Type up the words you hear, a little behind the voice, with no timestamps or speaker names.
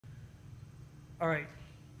All right,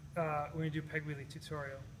 we're gonna do peg wheelie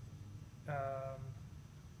tutorial.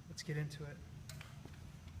 Let's get into it.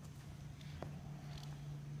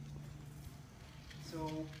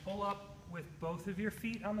 So pull up with both of your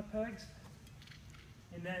feet on the pegs,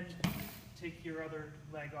 and then take your other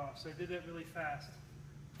leg off. So I did that really fast.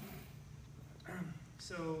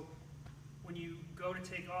 So when you go to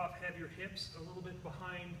take off, have your hips a little bit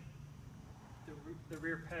behind the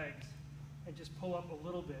rear pegs, and just pull up a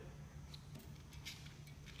little bit.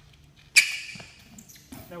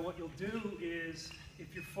 Now what you'll do is,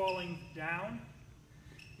 if you're falling down,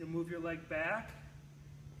 you'll move your leg back,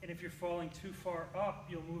 and if you're falling too far up,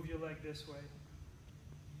 you'll move your leg this way.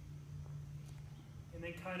 And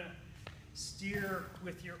then kind of steer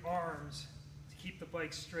with your arms to keep the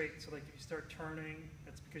bike straight. So like if you start turning,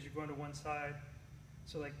 that's because you're going to one side.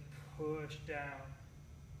 So like push down.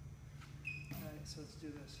 All right, so let's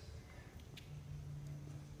do this.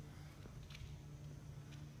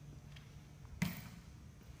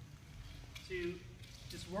 So you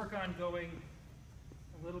just work on going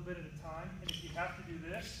a little bit at a time, and if you have to do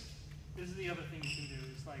this, this is the other thing you can do,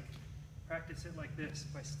 is like practice it like this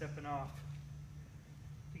by stepping off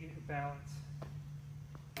to get your balance.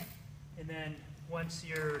 And then once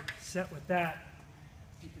you're set with that,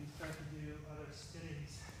 you can start to do other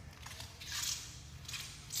spinnies.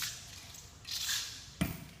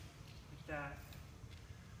 Like that.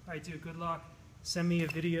 All right, dude, good luck. Send me a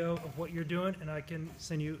video of what you're doing, and I can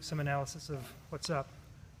send you some analysis of what's up.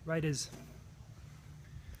 Right is